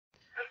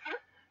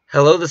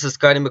Hello, this is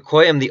Scotty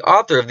McCoy. I'm the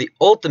author of the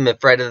ultimate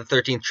Friday the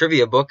 13th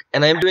trivia book,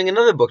 and I am doing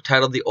another book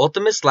titled The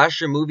Ultimate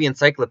Slasher Movie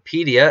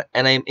Encyclopedia,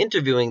 and I am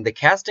interviewing the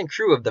cast and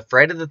crew of the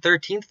Friday the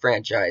 13th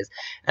franchise.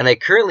 And I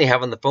currently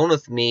have on the phone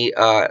with me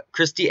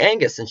Kristi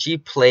Angus, and she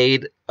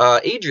played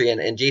Adrienne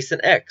in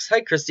Jason X.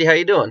 Hi, Kristi. How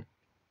you doing?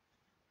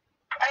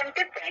 I'm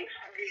good, thanks.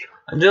 How are you?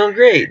 I'm doing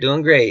great,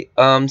 doing great.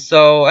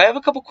 So I have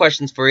a couple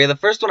questions for you. The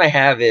first one I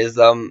have is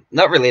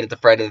not related to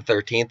Friday the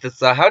 13th.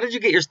 It's how did you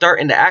get your start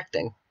into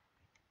acting?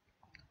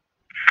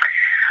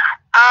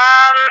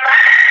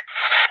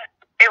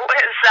 It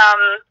was,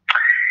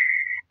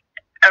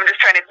 I'm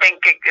just trying to think.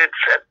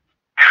 It's a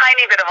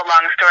tiny bit of a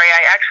long story.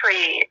 I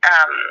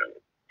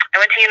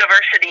went to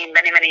university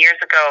many, many years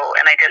ago,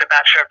 and I did a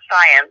Bachelor of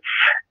Science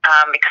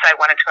because I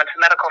wanted to go into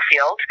the medical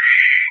field.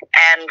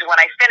 And when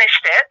I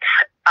finished it,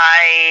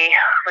 I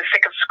was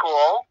sick of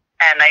school,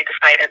 and I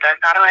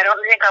thought, oh, I don't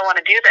think I want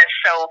to do this.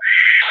 So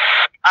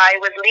I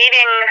was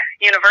leaving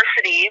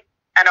university,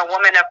 and a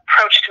woman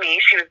approached me.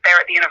 She was there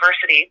at the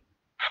university.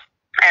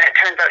 And it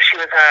turns out she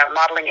was a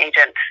modeling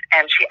agent,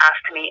 and she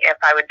asked me if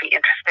I would be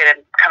interested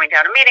in coming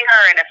down and meeting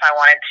her, and if I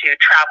wanted to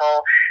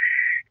travel,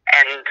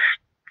 and,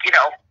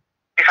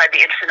 if I'd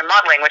be interested in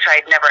modeling, which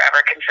I'd never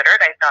ever considered.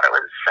 I thought it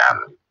was,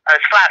 I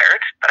was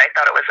flattered, but I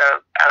thought it was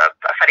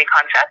a funny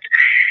concept.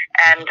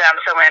 And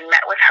so I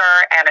met with her,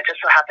 and it just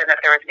so happened that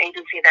there was an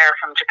agency there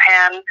from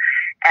Japan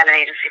and an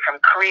agency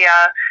from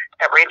Korea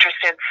that were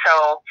interested.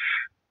 So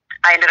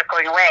I ended up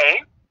going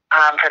away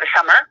for the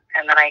summer,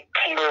 and then I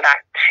came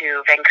back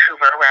to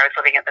Vancouver, where I was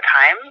living at the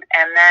time,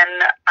 and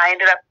then I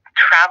ended up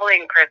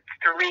traveling for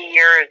 3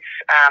 years,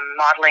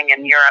 modeling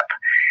in Europe,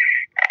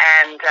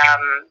 and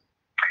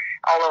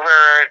all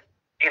over,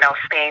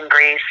 Spain,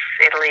 Greece,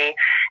 Italy,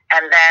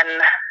 and then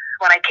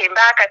when I came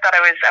back, I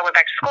went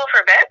back to school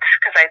for a bit,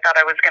 because I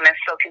thought I was going to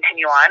still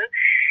continue on,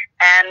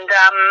 and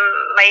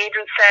my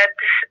agent said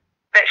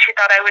that she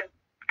thought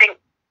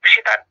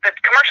that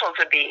commercials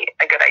would be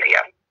a good idea.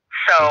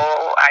 So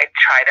I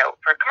tried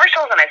out for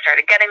commercials, and I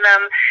started getting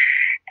them.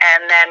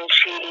 And then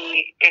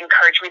she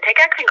encouraged me to take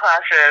acting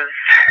classes.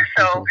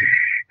 So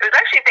it was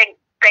actually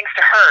thanks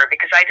to her,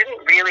 because I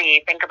didn't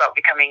really think about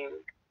becoming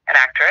an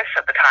actress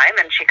at the time.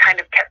 And she kind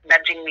of kept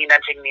nudging me. And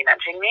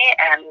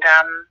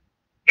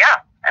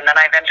and then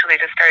I eventually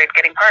just started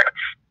getting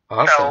parts.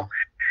 Awesome. So,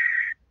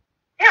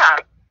 yeah.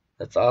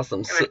 That's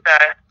awesome. It was,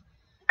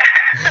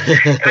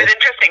 it was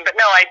interesting. But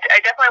no, I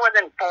definitely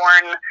wasn't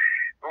born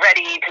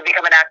ready to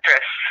become an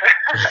actress.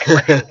 It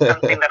wasn't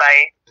something that I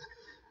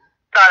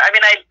thought. I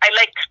mean, I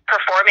liked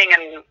performing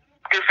and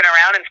goofing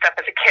around and stuff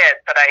as a kid,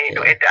 but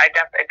it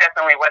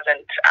definitely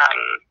wasn't,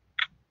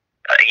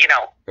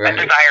 right. a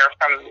desire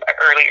from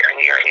early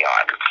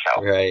on. So.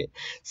 Right.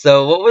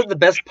 So what was the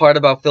best part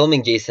about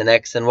filming Jason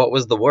X, and what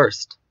was the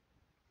worst?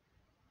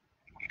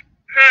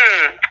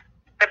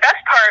 The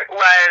best part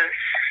was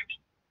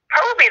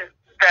probably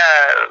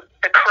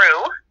the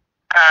crew.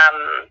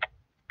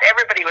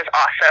 Everybody was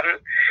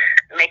awesome.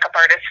 Makeup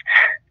artist,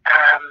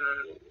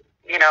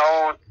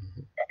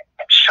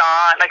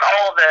 Sean, like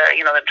all the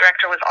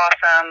director was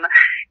awesome.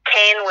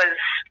 Kane was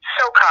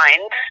so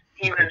kind.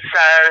 He was,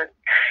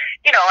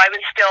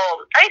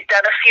 I'd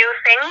done a few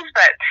things,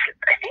 but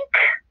I think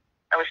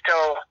I was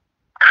still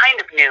kind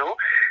of new.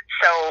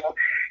 So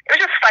it was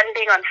just fun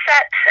being on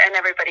set, and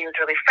everybody was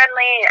really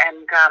friendly,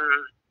 and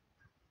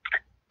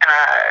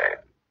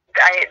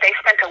they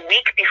spent a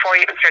week before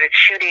I even started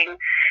shooting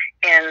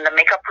in the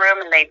makeup room,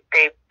 and they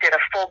did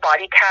a full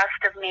body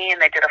cast of me,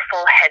 and they did a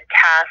full head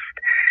cast,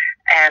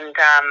 and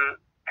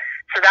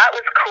so that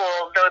was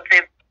cool. Though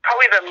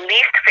probably the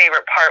least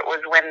favorite part was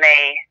when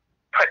they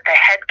put the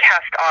head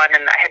cast on,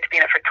 and I had to be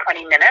in it for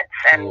 20 minutes,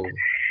 and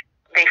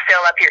they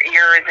fill up your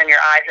ears and your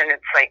eyes, and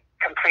it's like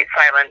complete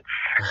silence,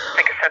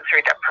 like a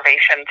sensory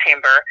deprivation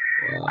chamber.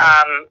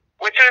 Wow.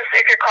 Which is,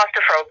 if you're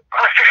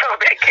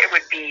claustrophobic, it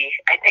would be,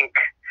 I think,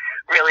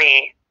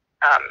 really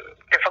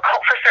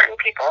difficult for certain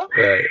people.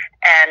 Right.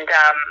 And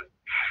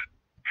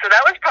so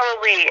that was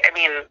probably, I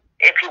mean,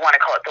 if you want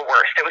to call it the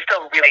worst, it was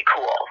still really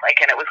cool.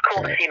 And it was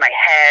cool to see my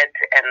head,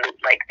 and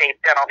they've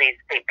done all these,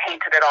 they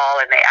painted it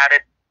all, and they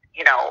added,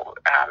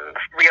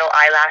 real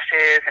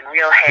eyelashes and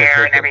real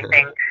hair and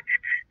everything.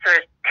 So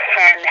there's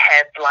 10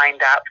 heads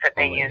lined up that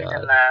they used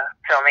in the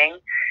filming.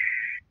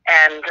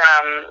 And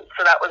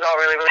so that was all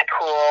really, really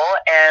cool.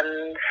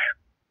 And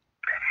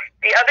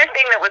the other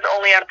thing that was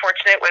only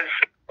unfortunate was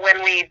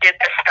when we did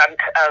the stunt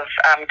of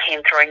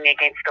Kane throwing me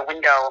against the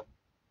window,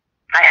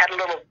 I had a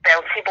little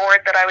bouncy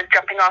board that I was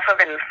jumping off of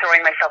and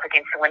throwing myself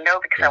against the window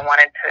because I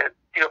wanted to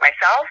do it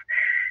myself.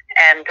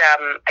 And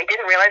I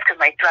didn't realize,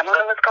 because my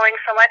adrenaline was going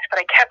so much, but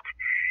I kept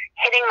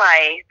hitting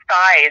my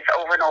thighs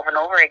over and over and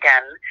over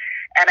again.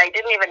 And I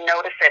didn't even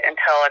notice it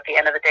until at the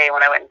end of the day,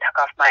 when I went and took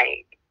off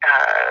my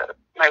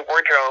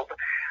wardrobe.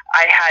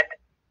 I had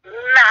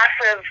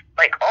massive,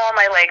 all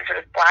my legs were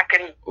just black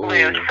and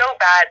blue, so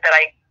bad that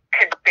I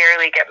could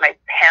barely get my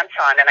pants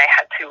on, and I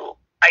had to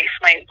ice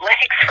my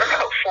legs for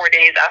about 4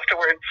 days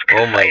afterwards.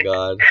 Oh my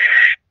God.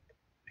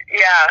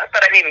 Yeah,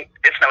 but I mean,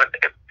 it's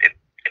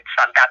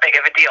it's not that big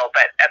of a deal.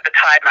 But at the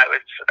time, I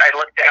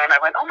looked down, I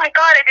went, oh my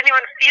God, I didn't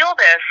even feel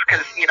this,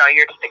 because, you know,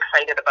 you're just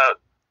excited about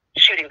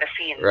shooting the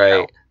scene.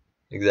 Right. So.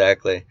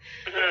 Exactly.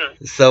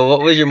 So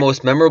what was your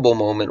most memorable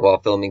moment while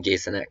filming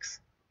Jason X?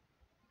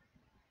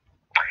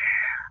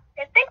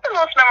 I think the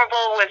most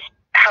memorable was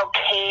how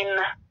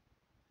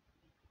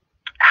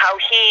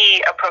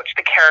he approached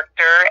the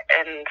character,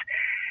 and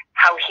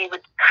how he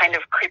would kind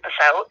of creep us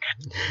out,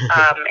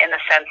 in the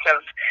sense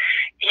of,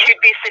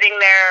 you'd be sitting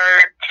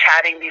there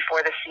chatting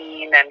before the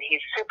scene, and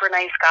he's super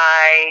nice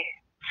guy,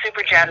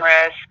 super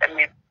generous, and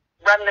we'd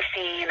run the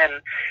scene,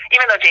 and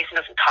even though Jason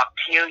doesn't talk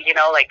to you, you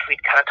know, like,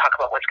 we'd kind of talk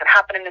about what's going to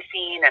happen in the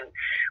scene, and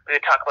we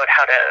would talk about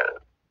how to,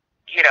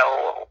 you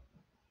know,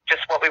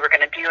 just what we were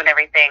going to do and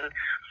everything.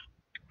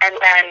 And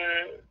then,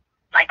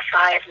 like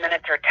 5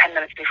 minutes or 10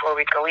 minutes before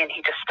we'd go in,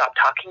 he'd just stop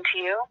talking to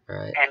you,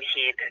 right. And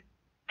he'd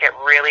get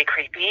really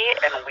creepy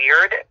and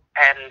weird,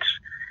 and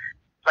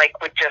like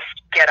would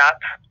just get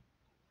up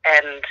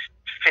and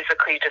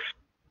physically just,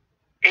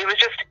 it was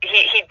just,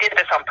 he did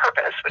this on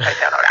purpose, which I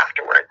found out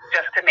afterwards,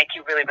 just to make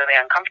you really, really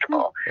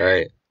uncomfortable.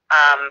 Right.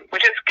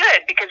 Which is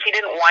good, because he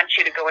didn't want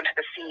you to go into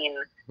the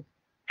scene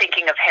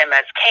thinking of him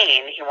as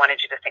Kane. He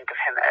wanted you to think of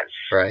him as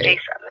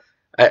Jason.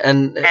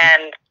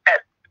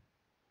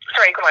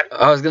 Sorry, go on.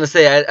 I was gonna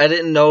say I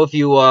didn't know if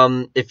you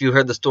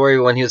heard the story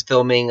when he was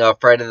filming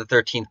Friday the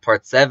 13th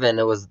Part 7.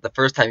 It was the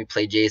first time he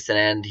played Jason,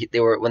 and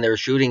when they were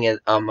shooting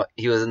it,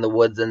 he was in the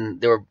woods, and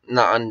they were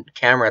not on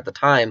camera at the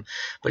time,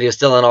 but he was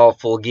still in all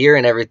full gear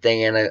and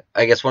everything. And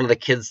I guess one of the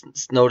kids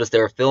noticed they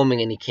were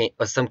filming, and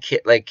some kid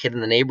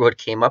in the neighborhood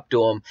came up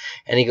to him,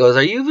 and he goes,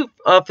 "Are you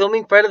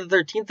filming Friday the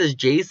 13th as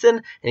Jason?"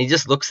 And he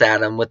just looks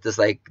at him with this,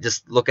 like,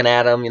 just looking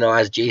at him, you know,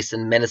 as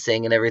Jason,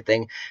 menacing and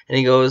everything, and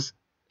he goes,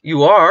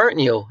 "You are, aren't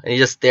you?" And he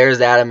just stares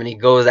at him, and he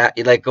goes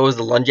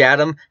to lunge at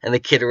him, and the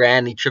kid ran,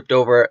 and he tripped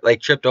over. He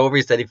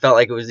said he felt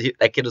like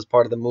that kid was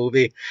part of the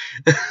movie.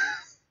 No, I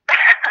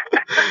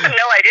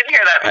didn't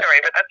hear that story,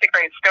 but that's a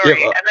great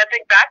story. Yeah. And that's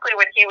exactly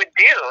what he would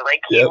do.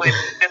 Like, he would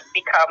just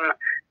become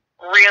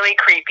really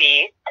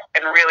creepy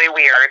and really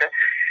weird.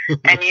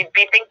 And you'd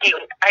be thinking,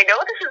 I know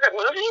this is a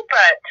movie,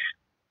 but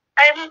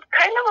I'm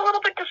kind of a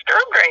little bit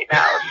disturbed right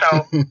now.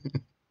 So,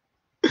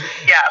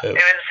 yeah,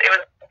 it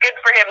was good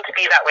for him to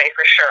be that way,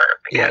 for sure,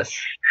 because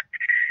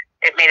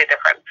it made a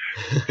difference.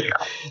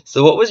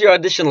 So what was your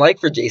audition like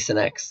for Jason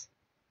X?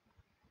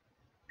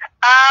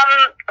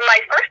 My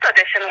first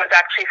audition was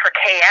actually for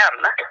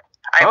KM.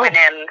 I went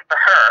in for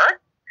her,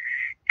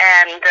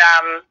 and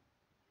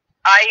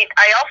I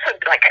also,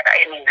 like,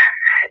 I mean,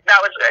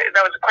 that was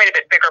quite a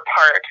bit bigger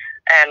part,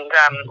 and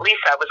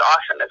Lisa was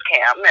awesome as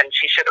KM, and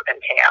she should have been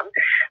KM.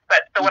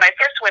 But so when I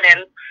first went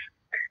in,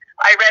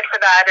 I read for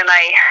that, and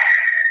I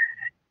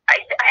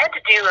had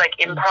to do, like,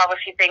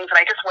 improv-y things, and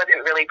I just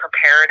wasn't really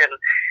prepared, and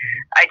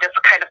I just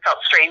kind of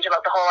felt strange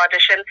about the whole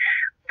audition.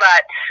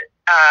 But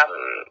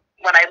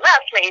when I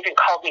left, my agent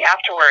called me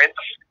afterwards,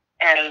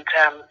 and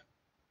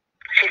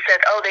she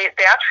said, "Oh, they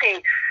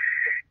actually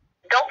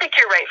don't think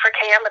you're right for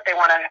KM, but they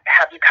want to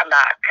have you come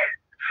back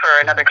for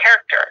another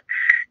character."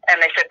 And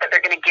they said that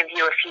they're going to give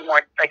you a few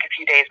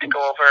days to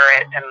go over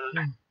it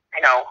and,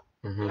 you know,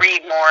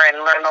 read more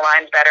and learn the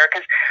lines better.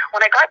 Because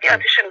when I got the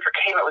audition for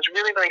Kane, it was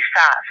really, really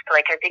fast.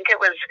 Like, I think it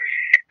was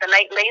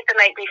late the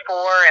night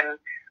before, and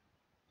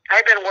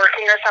I'd been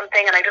working or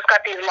something, and I just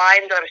got these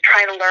lines that I was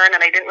trying to learn,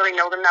 and I didn't really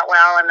know them that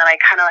well. And then I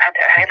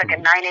had like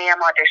a 9 a.m.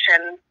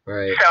 audition.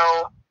 Right.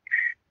 So,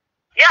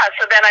 yeah,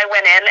 so then I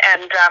went in,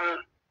 and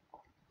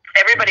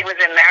everybody was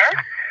in there,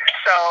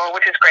 so,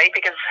 which is great,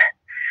 because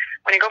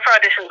when you go for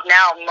auditions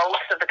now,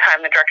 most of the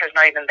time the director's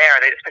not even there.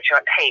 They just put you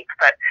on tape.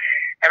 But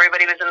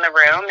everybody was in the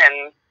room,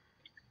 and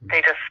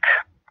they just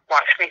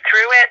watched me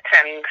through it.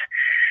 And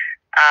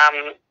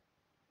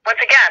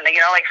once again,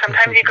 you know, like,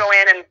 sometimes you go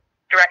in and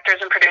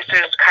directors and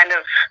producers kind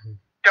of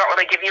don't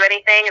really give you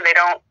anything, and they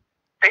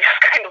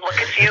just kind of look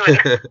at you, and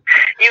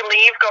you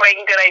leave going,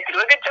 "Did I do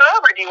a good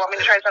job, or do you want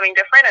me to try something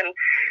different?" And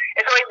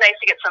it's always nice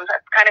to get some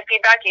kind of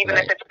feedback, even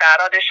if it's a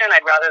bad audition.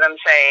 I'd rather them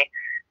say,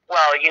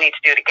 "Well, you need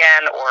to do it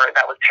again," or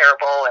 "That was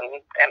terrible,"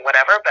 and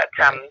whatever. But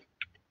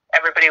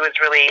everybody was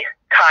really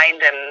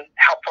kind and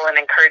helpful and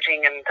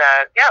encouraging, and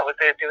it was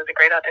a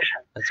great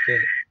audition. That's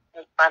great.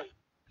 It was fun.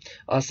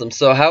 Awesome.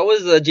 So how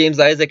was James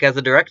Isaac as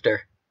a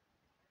director?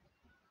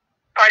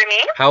 Pardon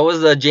me? How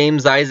was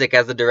James Isaac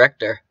as a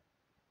director?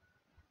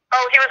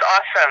 Oh, he was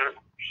awesome.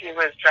 He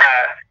was,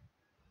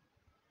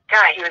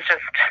 he was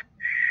just,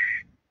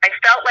 I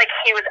felt like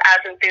he was as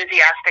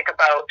enthusiastic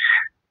about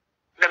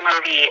the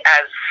movie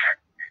as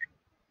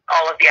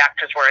all of the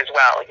actors were as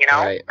well, you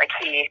know? Right. Like,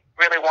 he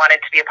really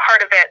wanted to be a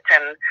part of it,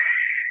 and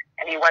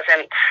he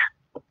wasn't,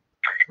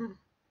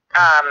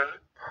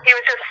 he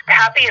was just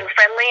happy and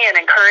friendly and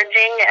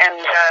encouraging,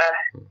 and,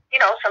 you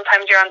know,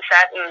 sometimes you're on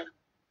set and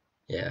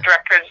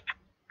directors,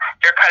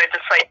 they're kind of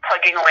just, like,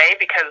 plugging away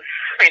because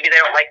maybe they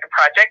don't like the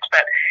project,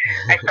 but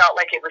I felt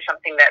like it was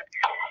something that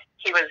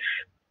he was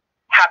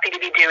happy to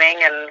be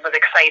doing and was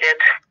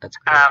excited. That's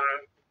great.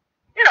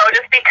 You know,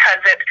 just because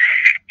it,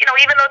 you know,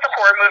 even though it's a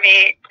horror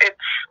movie,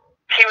 it's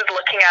he was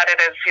looking at it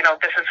as, you know,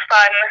 this is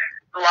fun.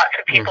 Lots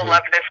of people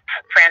love this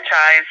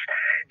franchise,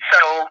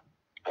 so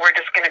we're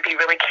just going to be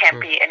really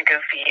campy and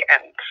goofy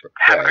and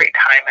have a great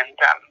time. And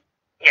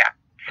yeah,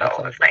 so That's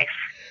it was awesome. nice.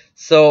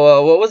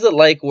 So, what was it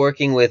like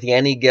working with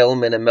Yanni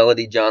Gilman and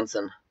Melody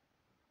Johnson?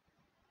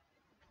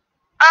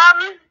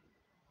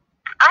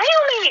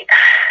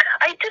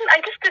 I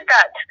just did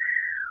that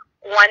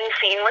one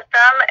scene with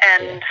them,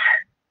 and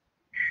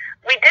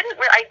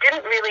I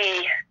didn't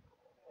really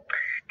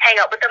hang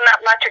out with them that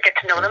much or get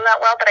to know them that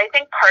well. But I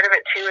think part of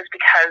it too is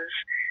because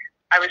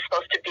I was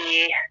supposed to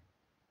be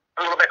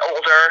a little bit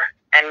older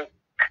and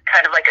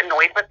kind of like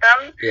annoyed with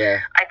them. Yeah.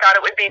 I thought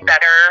it would be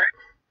better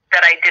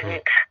that I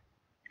didn't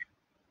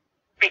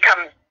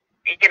become,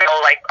 you know,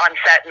 like on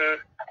set and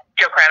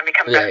joke around and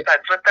become best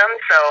buds with them.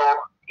 So,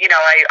 you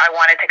know, I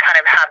wanted to kind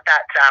of have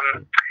that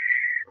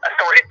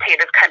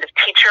authoritative kind of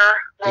teacher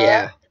role.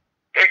 Yeah.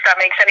 If that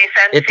makes any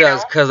sense. It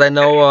does, because I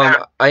know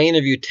I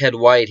interviewed Ted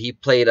White. He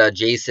played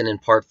Jason in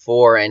part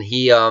 4, and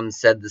he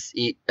said this.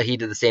 He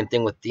did the same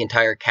thing with the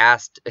entire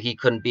cast. He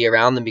couldn't be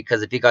around them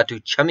because if he got too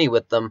chummy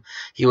with them,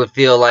 he would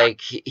feel like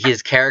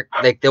his character,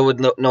 like they would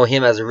know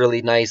him as a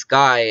really nice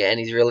guy, and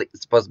he's really they're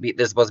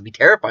supposed to be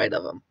terrified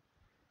of him.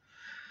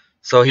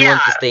 So he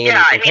wanted to stay in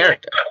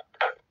character.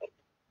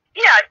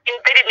 Yeah, I mean,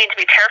 they didn't need to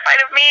be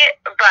terrified of me,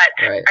 but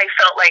I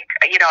felt like,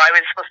 you know, I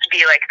was supposed to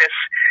be like this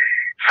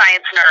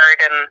science nerd,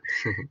 and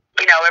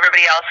you know,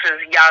 everybody else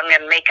is young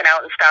and making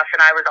out and stuff,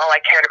 and all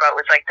I cared about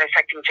was like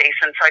dissecting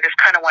Jason. So I just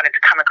kind of wanted to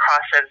come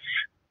across as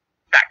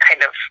that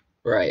kind of,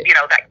 you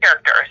know, that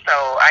character. So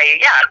I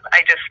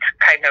just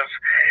kind of,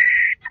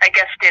 I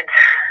guess, did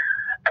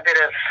a bit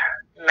of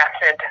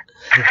method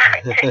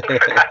acting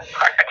for that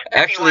part.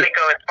 If you want to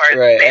go as far as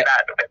to say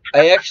that.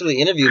 I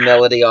actually interviewed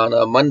Melody on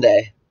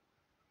Monday.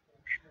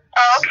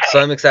 Oh, okay. So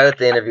I'm excited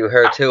to interview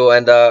her too,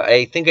 and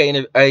I think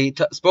I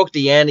spoke to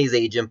Yanni's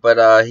agent,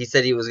 but he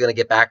said he was gonna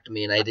get back to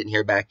me, and I didn't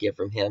hear back yet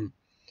from him.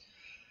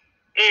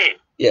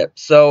 Yeah.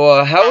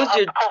 So how was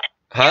your?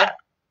 Huh?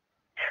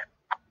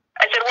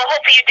 I said, well,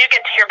 hopefully you do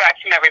get to hear back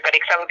from everybody,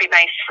 because that would be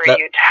nice for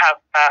you to have,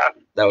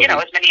 you know,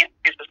 as many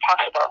interviews as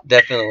possible.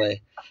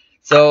 Definitely.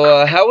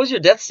 So how was your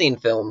death scene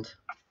filmed?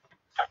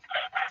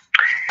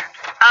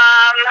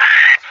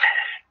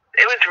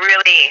 It was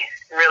really,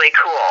 really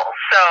cool.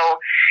 So.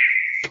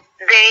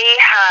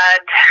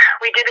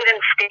 We did it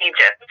in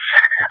stages.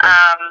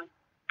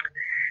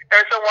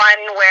 There's the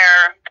one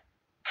where,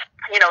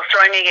 you know,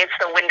 throwing me against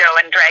the window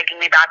and dragging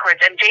me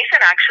backwards. And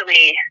Jason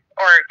actually,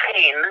 or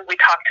Kane, we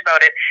talked about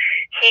it,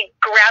 he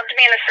grabbed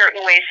me in a certain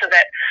way so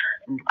that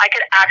I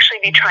could actually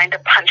be trying to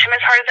punch him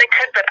as hard as I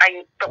could,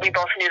 but we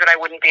both knew that I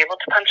wouldn't be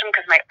able to punch him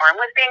because my arm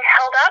was being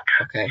held up.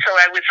 Okay. So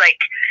I was like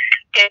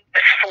getting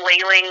this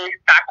flailing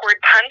backward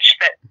punch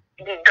that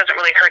doesn't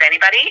really hurt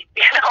anybody,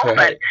 you know,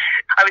 but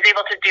I was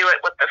able to do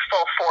it with the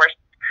full force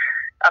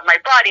of my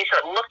body,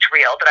 so it looked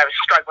real, but I was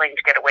struggling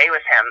to get away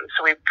with him.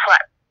 So we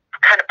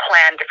kind of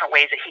planned different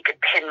ways that he could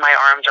pin my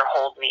arms or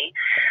hold me.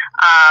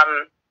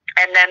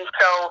 And then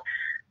so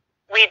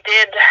we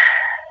did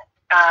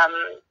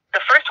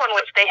the first one,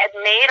 which they had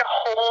made a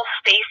whole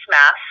face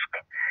mask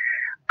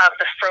of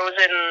the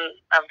frozen,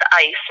 of the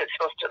ice. It's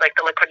supposed to, like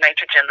the liquid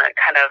nitrogen that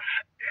kind of,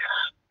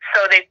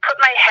 so they put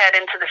my head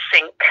into the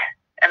sink,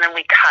 and then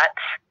we cut.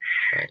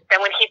 Then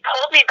when he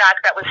pulled me back,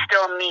 that was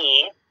still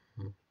me,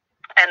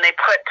 and they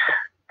put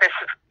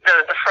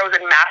the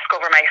frozen mask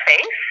over my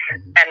face,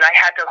 and I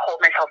had to hold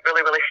myself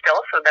really, really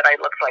still so that I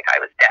looked like I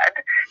was dead.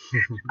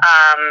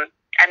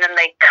 And then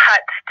they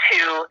cut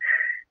to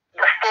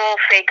the full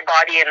fake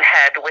body and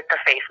head with the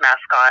face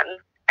mask on,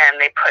 and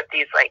they put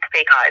these like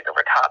fake eyes over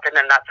top, and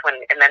then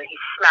then he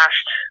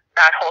smashed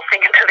that whole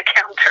thing into the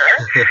counter.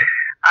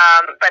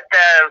 But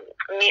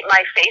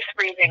my face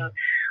breathing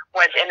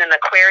was in an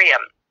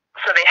aquarium.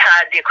 So they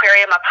had the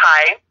aquarium up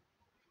high,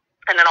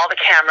 and then all the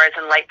cameras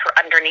and lights were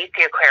underneath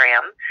the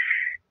aquarium.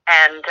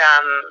 And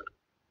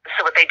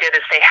so what they did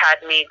is they had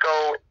me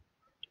go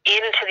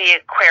into the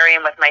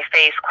aquarium with my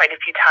face quite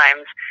a few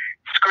times,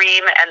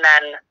 scream, and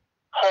then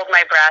hold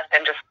my breath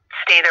and just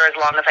stay there as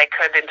long as I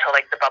could until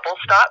like the bubble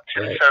stopped.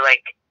 Right. So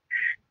like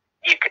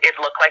it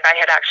looked like I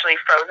had actually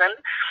frozen.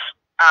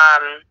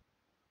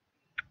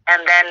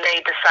 And then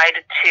they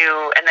decided to,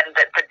 and then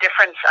the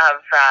difference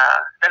of,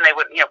 then they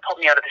would, you know, pull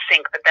me out of the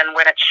sink, but then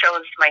when it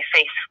shows my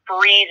face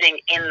freezing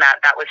in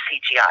that was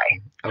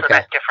CGI. Okay. So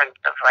that difference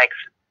of like,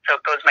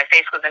 so it goes, my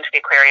face goes into the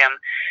aquarium,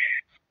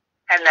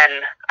 and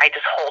then I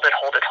just hold it,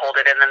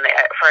 and then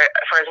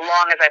for as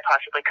long as I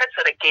possibly could,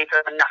 so that it gave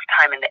them enough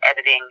time in the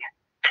editing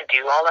to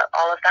do all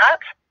of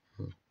that.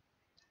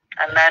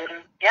 And then,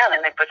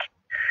 then they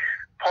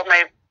pulled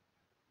my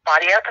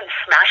body up and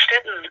smashed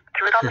it and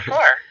threw it on the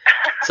floor.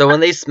 So when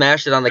they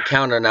smashed it on the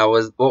counter, now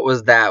what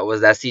was that?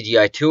 Was that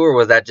CGI too, or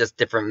was that just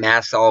different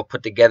masks all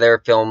put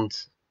together, filmed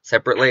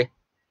separately?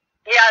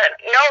 Yeah,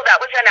 no, that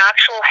was an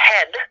actual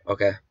head.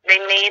 Okay. They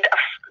made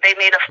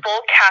a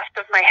full cast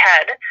of my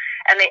head,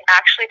 and they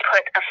actually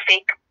put a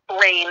fake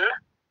brain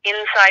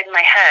inside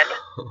my head.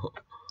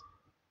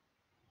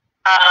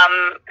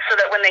 So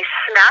that when they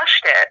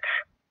smashed it,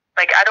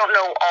 like, I don't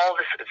know all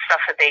the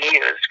stuff that they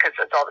used because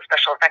it's all the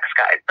special effects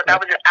guys, but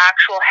that was an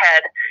actual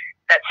head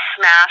that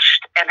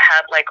smashed and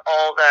had like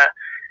all the,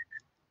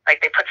 like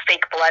they put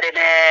fake blood in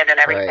it and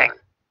everything. Right.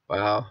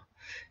 Wow.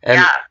 And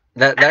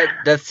yeah.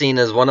 that scene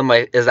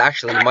is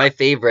actually my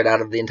favorite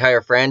out of the entire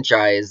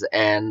franchise,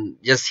 and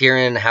just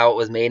hearing how it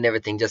was made and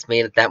everything just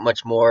made it that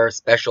much more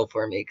special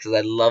for me because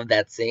I love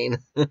that scene.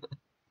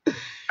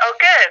 Oh,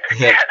 good.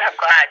 Yeah. I'm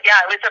glad. Yeah,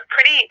 it was a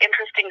pretty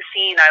interesting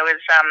scene. I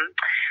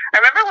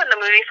remember when the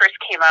movie first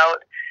came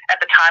out, at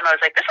the time I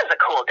was like, this is a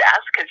cool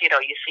death, because, you know,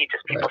 you see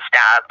just people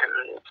stabbed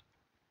and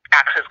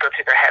axes go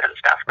through their head and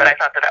stuff, but I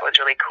thought that was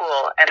really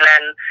cool. And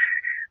then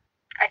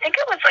I think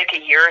it was like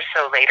a year or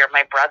so later,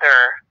 my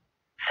brother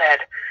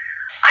said,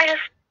 I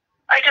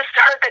just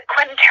heard that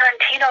Quentin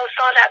Tarantino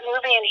saw that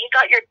movie and he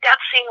thought your death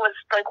scene was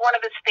like one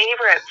of his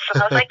favorites.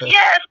 And I was like,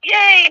 yes,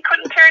 yay,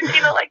 Quentin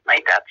Tarantino liked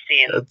my death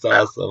scene. That's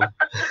awesome.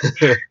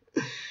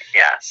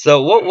 Yeah.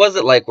 So what was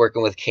it like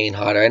working with Kane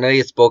Hodder? I know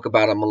you spoke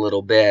about him a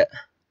little bit.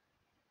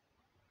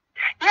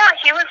 Yeah,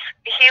 he was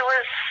a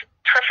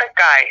terrific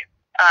guy.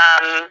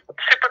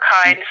 Super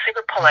kind,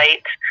 super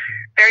polite,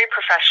 very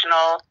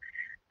professional.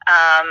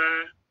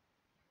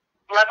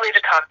 Lovely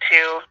to talk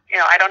to. You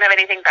know, I don't have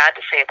anything bad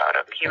to say about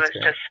him. He was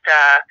just,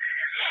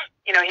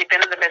 you know, he'd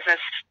been in the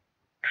business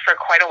for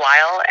quite a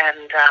while,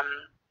 and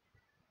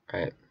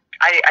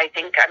I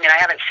think, I mean, I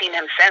haven't seen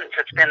him since.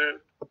 It's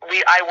been,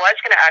 I was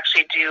going to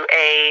actually do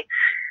a,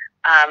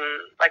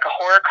 like a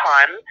horror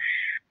con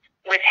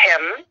with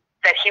him,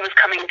 that he was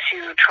coming to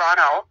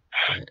Toronto,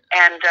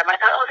 and I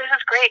thought, oh, this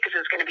is great, because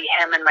it was going to be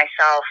him and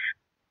myself,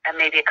 and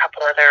maybe a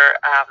couple other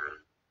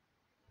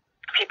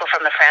people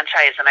from the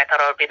franchise, and I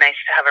thought it would be nice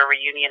to have a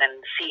reunion and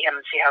see him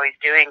and see how he's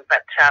doing.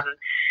 But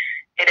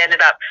it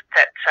ended up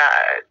that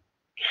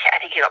I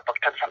think he got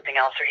booked on something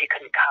else, or he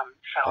couldn't come,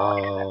 so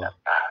I ended up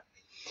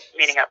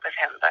meeting up with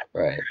him. But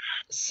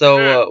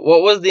so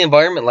what was the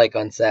environment like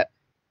on set?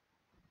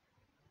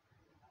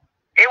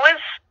 It was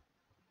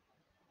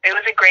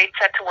a great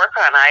set to work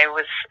on. I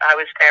was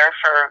there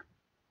for,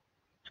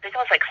 I think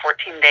it was like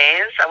 14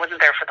 days. I wasn't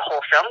there for the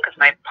whole film because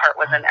my part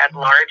wasn't as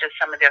large as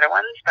some of the other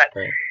ones, but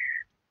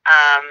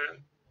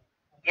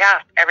yeah,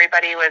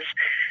 everybody was.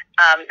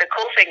 The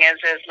cool thing is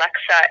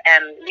Lexa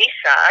and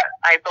Lisa,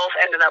 I both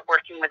ended up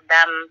working with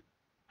them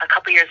a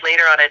couple years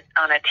later on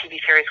a TV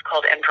series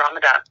called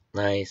Andromeda.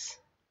 Nice.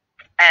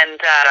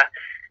 And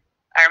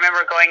I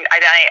remember going.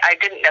 I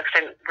didn't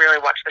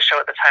really watch the show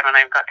at the time, and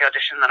I got the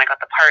audition, and then I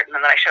got the part, and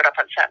then I showed up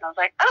on set, and I was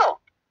like, oh,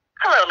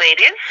 hello,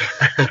 ladies.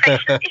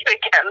 Nice to see you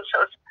again.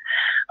 So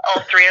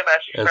all three of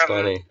us from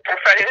Friday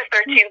the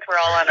 13th were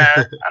all on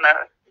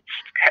a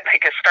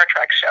like a Star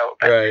Trek show.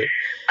 But,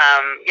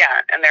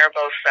 yeah, and they're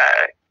both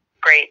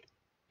great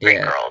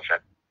girls.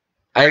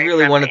 I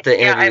really wanted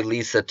to interview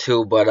Lisa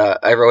too, but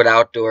I wrote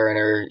out to her,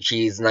 and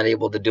she's not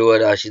able to do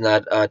it. She's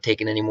not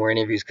taking any more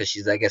interviews because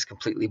she's, I guess,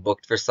 completely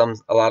booked for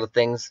a lot of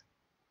things.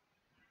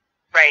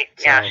 Right.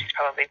 So, yeah, she's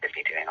probably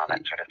busy doing all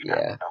that sort of stuff.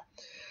 Yeah.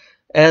 So.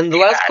 And the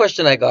last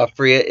question I got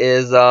for you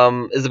is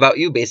about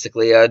you,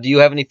 basically. Do you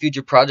have any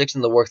future projects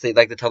in the works that you'd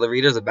like to tell the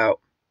readers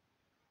about?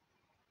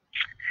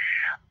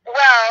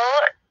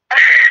 Well,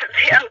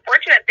 the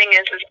unfortunate thing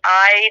is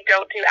I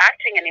don't do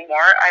acting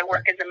anymore. I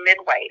work as a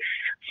midwife.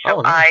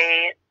 So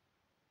I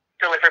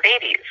deliver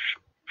babies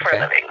for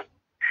a living.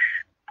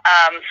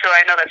 So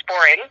I know that's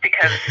boring,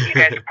 because you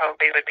guys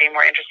probably would be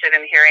more interested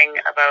in hearing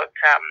about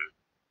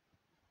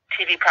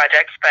TV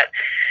projects. But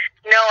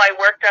no, I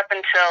worked up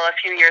until a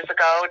few years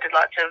ago, did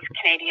lots of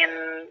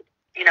Canadian,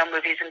 you know,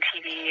 movies and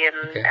TV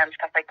and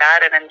stuff like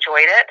that, and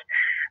enjoyed it.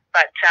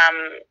 But,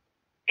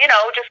 you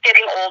know, just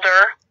getting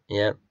older.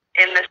 Yeah.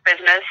 In this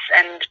business,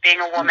 and being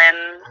a woman,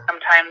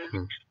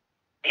 sometimes,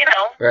 you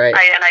know,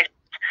 I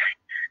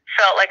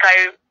felt like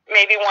I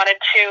maybe wanted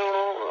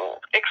to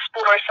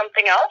explore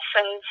something else,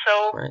 and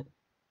so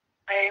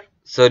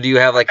So do you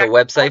have like a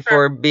website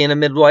for being a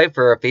midwife,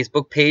 or a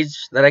Facebook page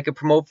that I could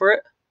promote for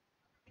it?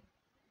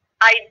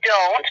 I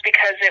don't,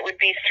 because it would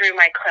be through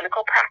my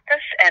clinical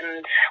practice,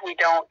 and we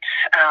don't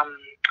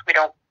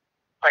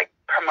like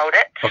promote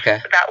it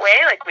that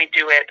way. Like, we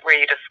do it where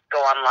you just go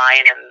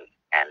online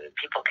and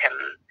people can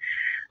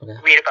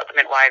read about the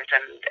midwives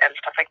and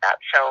stuff like that.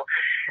 So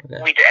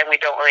we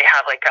don't really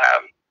have like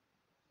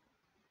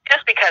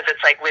just because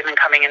it's like women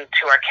coming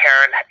into our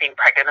care and being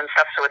pregnant and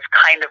stuff. So it's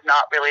kind of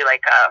not really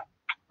like a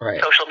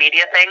social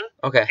media thing.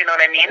 Okay. You know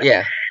what I mean?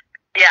 Yeah.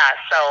 Yeah.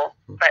 So,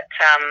 but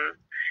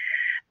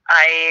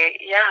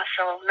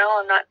so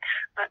no, I'm not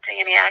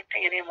doing any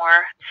acting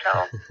anymore.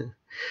 So.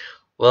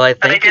 Well,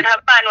 but I did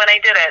have fun when I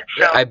did it.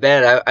 So. Yeah, I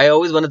bet. I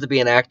always wanted to be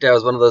an actor. I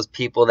was one of those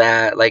people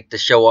that like to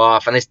show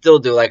off, and I still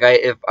do. Like,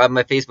 if on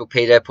my Facebook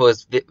page I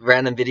post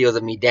random videos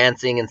of me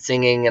dancing and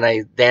singing, and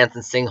I dance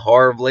and sing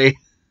horribly,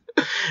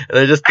 and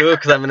I just do it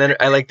because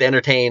I like to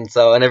entertain.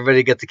 So, and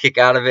everybody gets a kick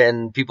out of it,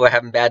 and people are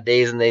having bad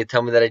days, and they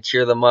tell me that I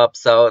cheer them up.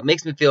 So it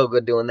makes me feel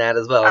good doing that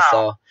as well.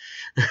 So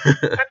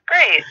that's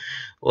great.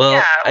 Well,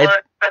 yeah,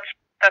 that's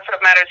That's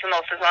what matters the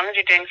most, as long as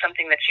you're doing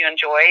something that you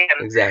enjoy.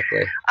 And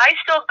Exactly. I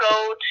still go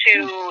to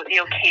the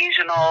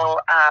occasional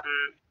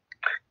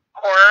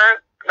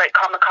horror, like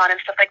Comic-Con and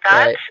stuff like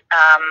that. Right.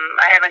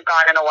 I haven't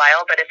gone in a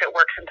while, but if it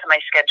works into my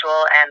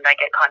schedule and I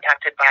get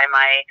contacted by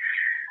my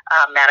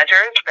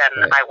managers, then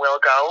Right. I will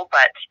go.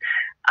 But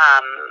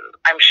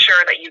I'm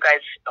sure that you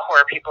guys,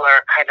 horror people,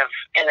 are kind of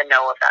in the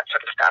know of that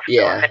sort of stuff.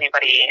 Yeah. So if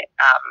anybody,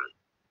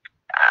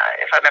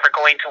 if I'm ever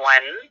going to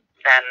one,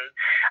 then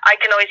I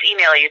can always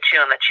email you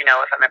too and let you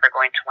know if I'm ever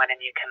going to one,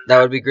 and you can.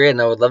 That would be great,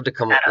 and I would love to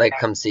come Okay.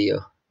 come see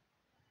you.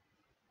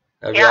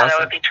 That would be Yeah, awesome. that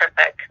would be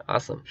terrific.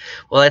 Awesome.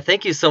 Well, I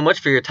thank you so much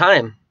for your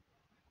time.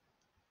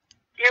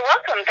 You're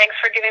welcome. Thanks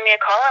for giving me a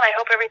call, and I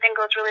hope everything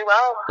goes really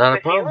well Not a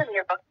with you problem. and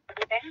your book and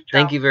everything. So,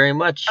 Thank you very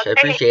much. I Okay.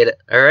 appreciate it.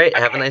 All right.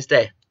 Have a Okay. nice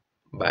day.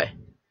 Bye.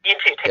 You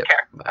too. Take Yep.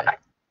 care. Bye. Bye-bye.